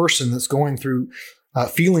suffering person that's going through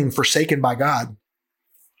feeling forsaken by God,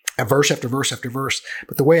 verse after verse after verse.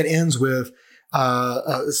 But the way it ends with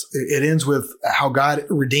it ends with how God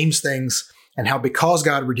redeems things, and how because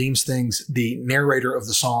God redeems things, the narrator of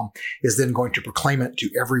the psalm is then going to proclaim it to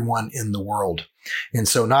everyone in the world. And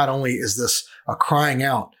so not only is this a crying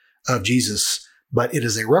out of Jesus, but it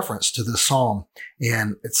is a reference to the psalm,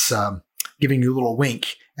 and it's giving you a little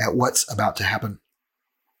wink at what's about to happen.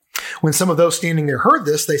 When some of those standing there heard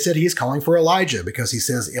this, they said he is calling for Elijah, because he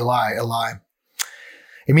says, Eli, Eli.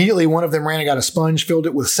 Immediately one of them ran and got a sponge, filled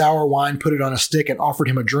it with sour wine, put it on a stick, and offered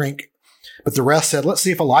him a drink. But the rest said, let's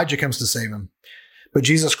see if Elijah comes to save him. But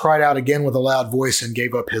Jesus cried out again with a loud voice and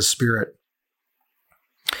gave up his spirit.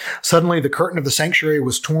 Suddenly the curtain of the sanctuary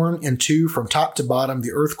was torn in two from top to bottom.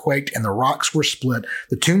 The earth quaked and the rocks were split.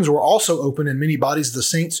 The tombs were also opened, and many bodies of the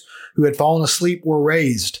saints who had fallen asleep were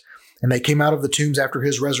raised. And they came out of the tombs after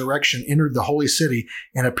his resurrection, entered the holy city,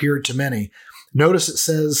 and appeared to many. Notice it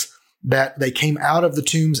says that they came out of the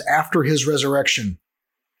tombs after his resurrection.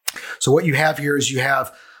 So what you have here is you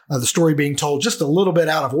have the story being told just a little bit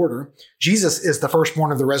out of order. Jesus is the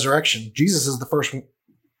firstborn of the resurrection. Jesus is the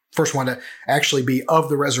first one to actually be of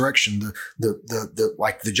the resurrection,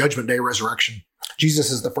 the judgment day resurrection. Jesus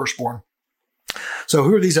is the firstborn. So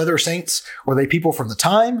who are these other saints? Were they people from the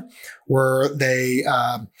time? Were they,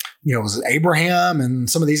 was it Abraham and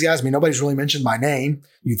some of these guys? I mean, nobody's really mentioned by name.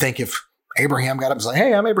 You'd think if Abraham got up and said,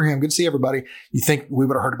 hey, I'm Abraham, good to see everybody, you think we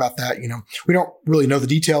would have heard about that. We don't really know the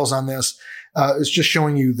details on this. It's just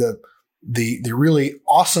showing you the really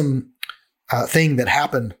awesome thing that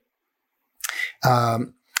happened.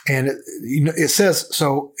 And it says,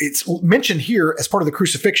 so it's mentioned here as part of the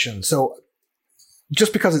crucifixion. So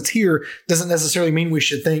just because it's here doesn't necessarily mean we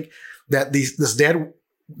should think that this dead,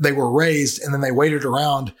 they were raised and then they waited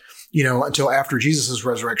around, until after Jesus'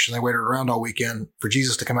 resurrection. They waited around all weekend for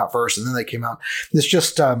Jesus to come out first, and then they came out. It's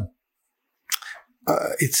just,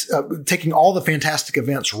 it's taking all the fantastic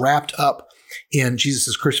events wrapped up in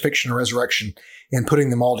Jesus' crucifixion and resurrection and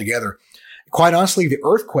putting them all together. Quite honestly, the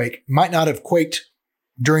earthquake might not have quaked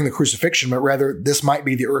during the crucifixion, but rather this might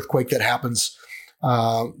be the earthquake that happens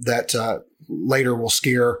that later will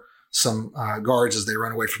scare some guards as they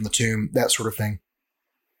run away from the tomb, that sort of thing.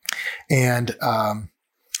 And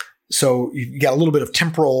so you got a little bit of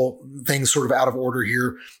temporal things sort of out of order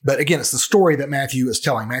here. But again, it's the story that Matthew is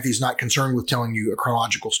telling. Matthew's not concerned with telling you a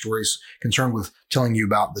chronological story. He's concerned with telling you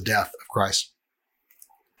about the death of Christ.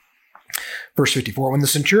 Verse 54, when the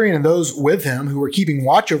centurion and those with him who were keeping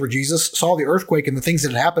watch over Jesus saw the earthquake and the things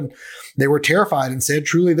that had happened, they were terrified and said,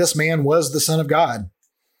 truly, this man was the Son of God.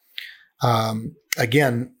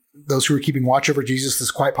 Again, those who were keeping watch over Jesus,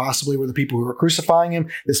 this quite possibly were the people who were crucifying him.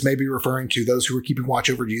 This may be referring to those who were keeping watch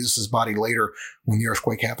over Jesus' body later when the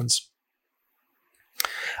earthquake happens.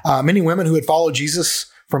 Many women who had followed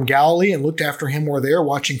Jesus from Galilee and looked after him were there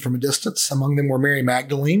watching from a distance. Among them were Mary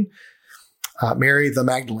Magdalene, Mary the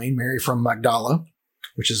Magdalene, Mary from Magdala,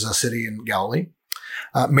 which is a city in Galilee,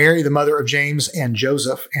 Mary, the mother of James and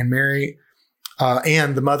Joseph, and Mary,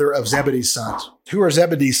 and the mother of Zebedee's sons. Who are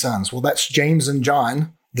Zebedee's sons? Well, that's James and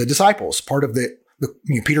John, the disciples, part of the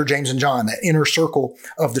Peter, James, and John, that inner circle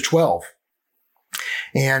of the 12.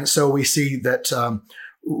 And so we see that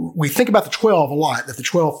we think about the 12 a lot, that the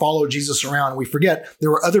 12 followed Jesus around, and we forget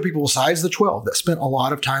there were other people besides the 12 that spent a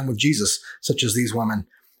lot of time with Jesus, such as these women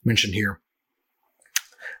mentioned here.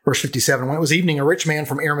 Verse 57, when it was evening, a rich man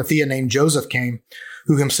from Arimathea named Joseph came,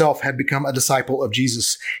 who himself had become a disciple of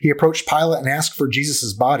Jesus. He approached Pilate and asked for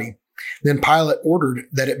Jesus' body. Then Pilate ordered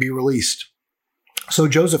that it be released. So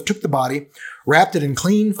Joseph took the body, wrapped it in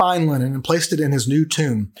clean, fine linen, and placed it in his new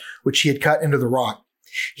tomb, which he had cut into the rock.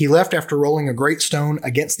 He left after rolling a great stone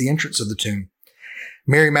against the entrance of the tomb.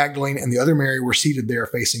 Mary Magdalene and the other Mary were seated there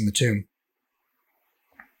facing the tomb.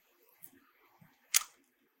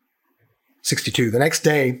 62. The next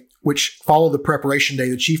day, which followed the preparation day,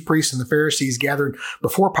 the chief priests and the Pharisees gathered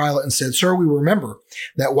before Pilate and said, Sir, we remember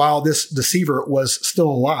that while this deceiver was still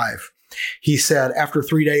alive, he said, after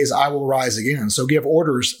 3 days, I will rise again. So give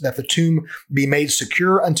orders that the tomb be made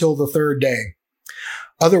secure until the third day.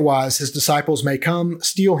 Otherwise, his disciples may come,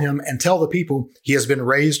 steal him, and tell the people he has been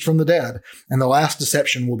raised from the dead, and the last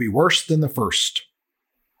deception will be worse than the first.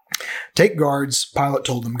 Take guards, Pilate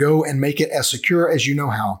told them, go and make it as secure as you know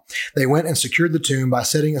how. They went and secured the tomb by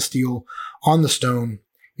setting a steel on the stone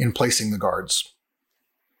and placing the guards.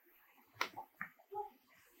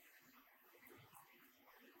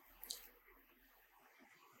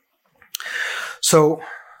 So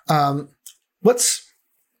let's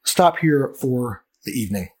stop here for the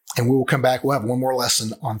evening, and we will come back. We'll have one more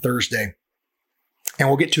lesson on Thursday, and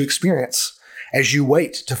we'll get to experience as you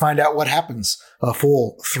wait to find out what happens a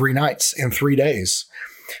full 3 nights and 3 days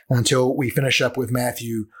until we finish up with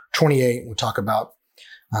Matthew 28, we'll talk about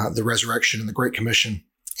the resurrection and the Great Commission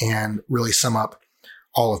and really sum up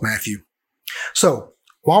all of Matthew. So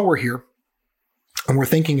while we're here and we're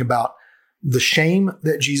thinking about the shame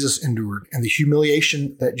that Jesus endured and the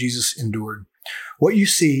humiliation that Jesus endured, what you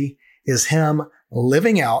see is him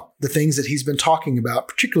living out the things that he's been talking about,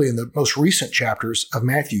 particularly in the most recent chapters of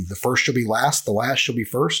Matthew. The first shall be last, the last shall be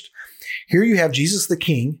first. Here you have Jesus the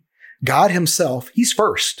King, God himself. He's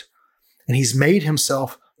first, and he's made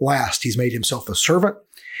himself last. He's made himself a servant.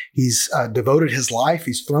 He's devoted his life.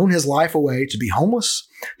 He's thrown his life away to be homeless,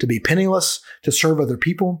 to be penniless, to serve other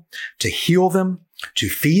people, to heal them, to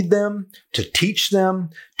feed them, to teach them,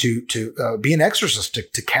 to be an exorcist,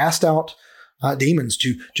 to cast out demons,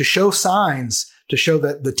 to show signs, to show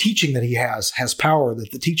that the teaching that he has power,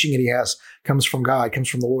 that the teaching that he has comes from God, comes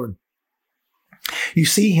from the Lord. You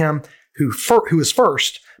see him who is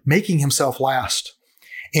first, making himself last.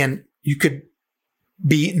 And you could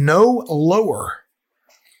be no lower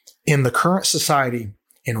in the current society,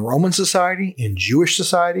 in Roman society, in Jewish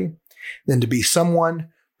society, than to be someone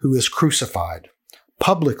who is crucified,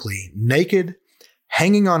 publicly, naked,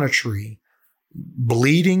 hanging on a tree,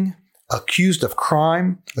 bleeding, accused of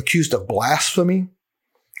crime, accused of blasphemy,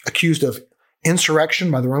 accused of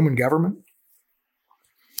insurrection by the Roman government,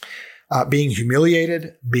 being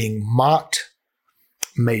humiliated, being mocked,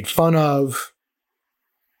 made fun of.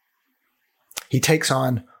 He takes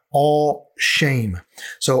on all shame.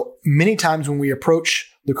 So many times when we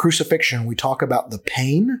approach the crucifixion, we talk about the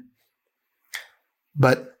pain,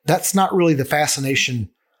 but that's not really the fascination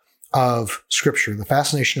of Scripture. The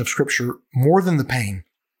fascination of Scripture, more than the pain,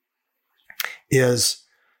 is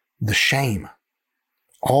the shame,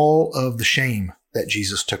 all of the shame that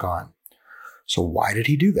Jesus took on. So why did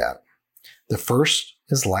he do that? The first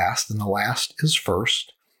is last and the last is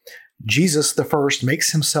first. Jesus, the first,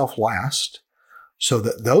 makes himself last so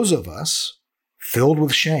that those of us filled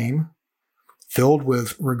with shame, filled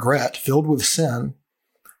with regret, filled with sin,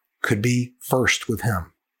 could be first with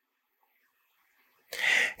him.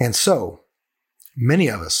 And so many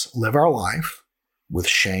of us live our life with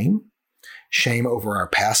shame over our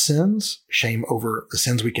past sins, shame over the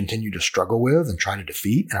sins we continue to struggle with and try to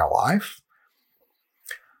defeat in our life.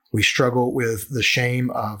 We struggle with the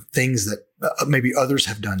shame of things that maybe others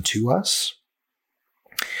have done to us.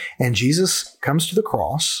 And Jesus comes to the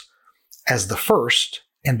cross as the first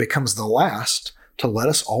and becomes the last to let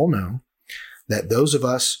us all know that those of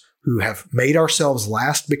us who have made ourselves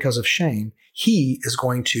last because of shame, he is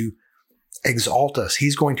going to exalt us.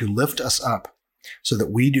 He's going to lift us up so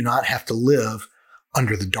that we do not have to live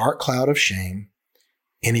under the dark cloud of shame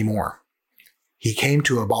anymore. He came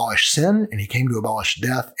to abolish sin, and he came to abolish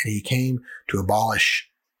death, and he came to abolish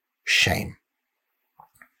shame.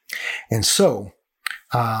 And so,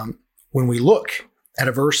 when we look at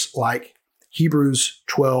a verse like Hebrews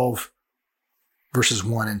 12, verses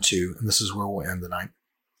 1 and 2, and this is where we'll end tonight.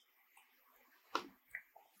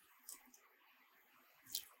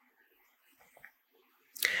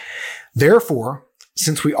 Therefore,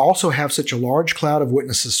 since we also have such a large cloud of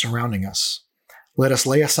witnesses surrounding us, let us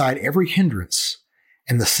lay aside every hindrance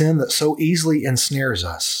and the sin that so easily ensnares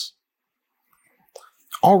us.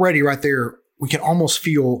 Already right there, we can almost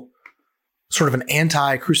feel sort of an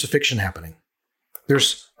anti-crucifixion happening.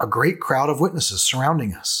 There's a great crowd of witnesses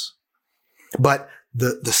surrounding us. But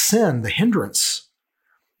the sin, the hindrance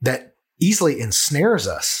that easily ensnares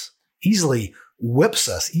us, easily whips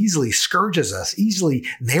us, easily scourges us, easily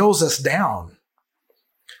nails us down,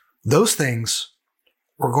 those things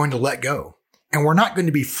we're going to let go. And we're not going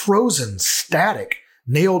to be frozen, static,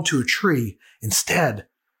 nailed to a tree. Instead,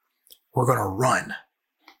 we're going to run.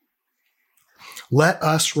 Let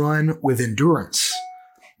us run with endurance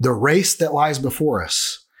the race that lies before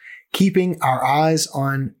us, keeping our eyes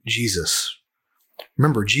on Jesus.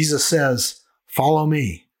 Remember, Jesus says, "Follow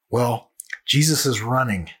me." Well, Jesus is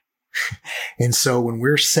running. And so when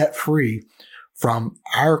we're set free from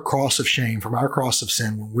our cross of shame, from our cross of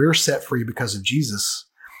sin, when we're set free because of Jesus,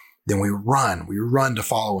 then we run to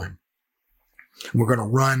follow him. And we're going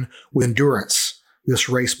to run with endurance this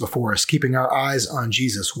race before us, keeping our eyes on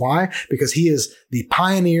Jesus. Why? Because he is the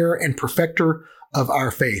pioneer and perfecter of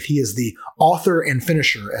our faith. He is the author and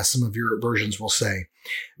finisher, as some of your versions will say,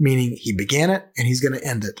 meaning he began it and he's going to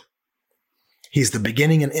end it. He's the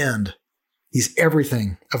beginning and end. He's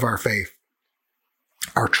everything of our faith,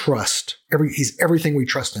 our trust. He's everything we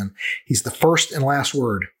trust in. He's the first and last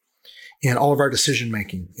word in all of our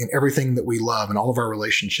decision-making, in everything that we love, in all of our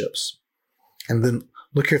relationships. And then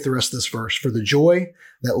look here at the rest of this verse. For the joy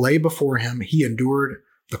that lay before him, he endured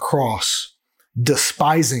the cross,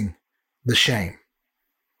 despising the shame.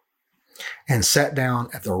 and sat down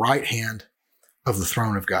at the right hand of the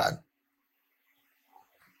throne of God.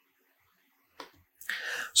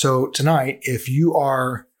 So tonight, if you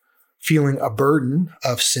are feeling a burden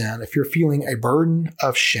of sin, if you're feeling a burden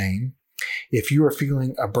of shame, if you are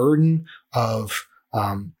feeling a burden of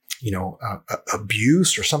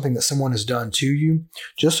abuse or something that someone has done to you,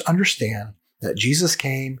 just understand that Jesus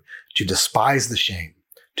came to despise the shame,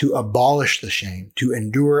 to abolish the shame, to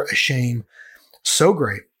endure a shame so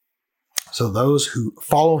great, so those who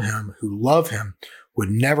follow him, who love him, would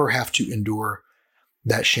never have to endure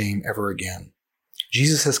that shame ever again.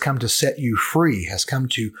 Jesus has come to set you free, has come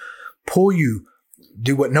to pull you,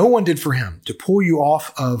 do what no one did for him, to pull you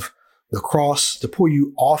off of the cross, to pull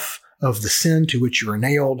you off of the sin to which you are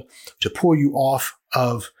nailed, to pull you off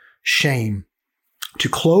of shame, to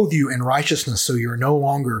clothe you in righteousness so you're no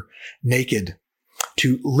longer naked,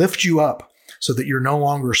 to lift you up so that you're no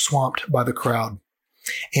longer swamped by the crowd,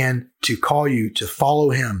 and to call you to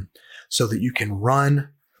follow him so that you can run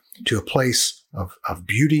to a place of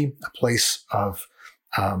beauty, a place of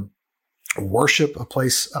worship, a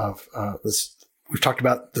place of this. We've talked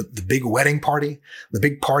about the big wedding party, the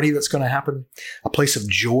big party that's going to happen, a place of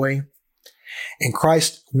joy. And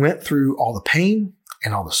Christ went through all the pain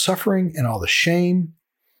and all the suffering and all the shame.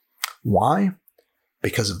 Why?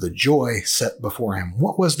 Because of the joy set before him.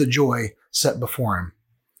 What was the joy set before him?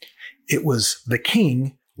 It was the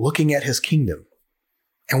king looking at his kingdom.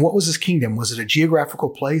 And what was his kingdom? Was it a geographical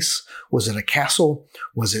place? Was it a castle?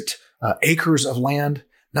 Was it acres of land?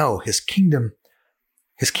 No, his kingdom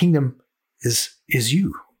is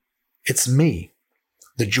you. It's me.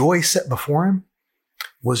 The joy set before him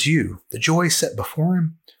was you. The joy set before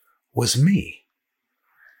him was me.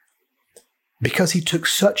 Because he took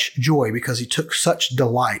such joy, because he took such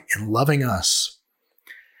delight in loving us,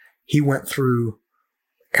 he went through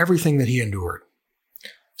everything that he endured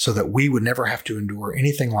so that we would never have to endure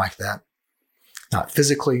anything like that. Not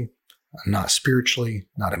physically, not spiritually,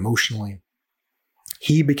 not emotionally.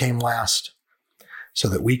 He became last so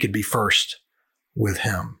that we could be first with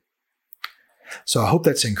him. So I hope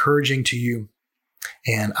that's encouraging to you.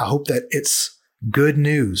 And I hope that it's good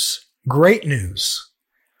news, great news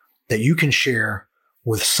that you can share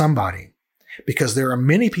with somebody, because there are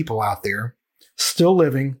many people out there still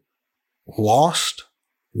living lost,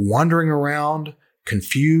 wandering around,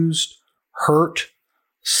 confused, hurt,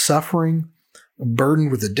 suffering,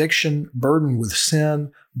 burdened with addiction, burdened with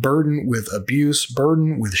sin, burdened with abuse,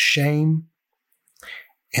 burdened with shame.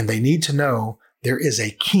 And they need to know there is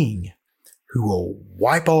a king who will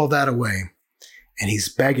wipe all of that away. And he's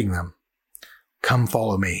begging them, come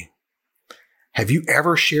follow me. Have you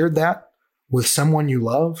ever shared that with someone you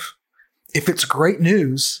love? If it's great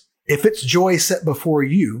news, if it's joy set before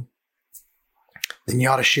you, then you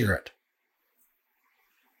ought to share it.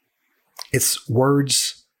 It's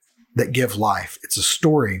words that give life. It's a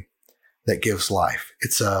story that gives life.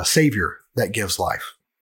 It's a Savior that gives life.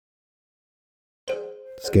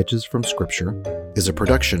 Sketches from Scripture is a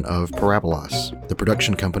production of Parabolos, the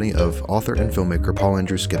production company of author and filmmaker Paul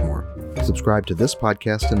Andrew Skidmore. Subscribe to this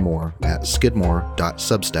podcast and more at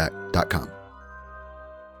skidmore.substack.com.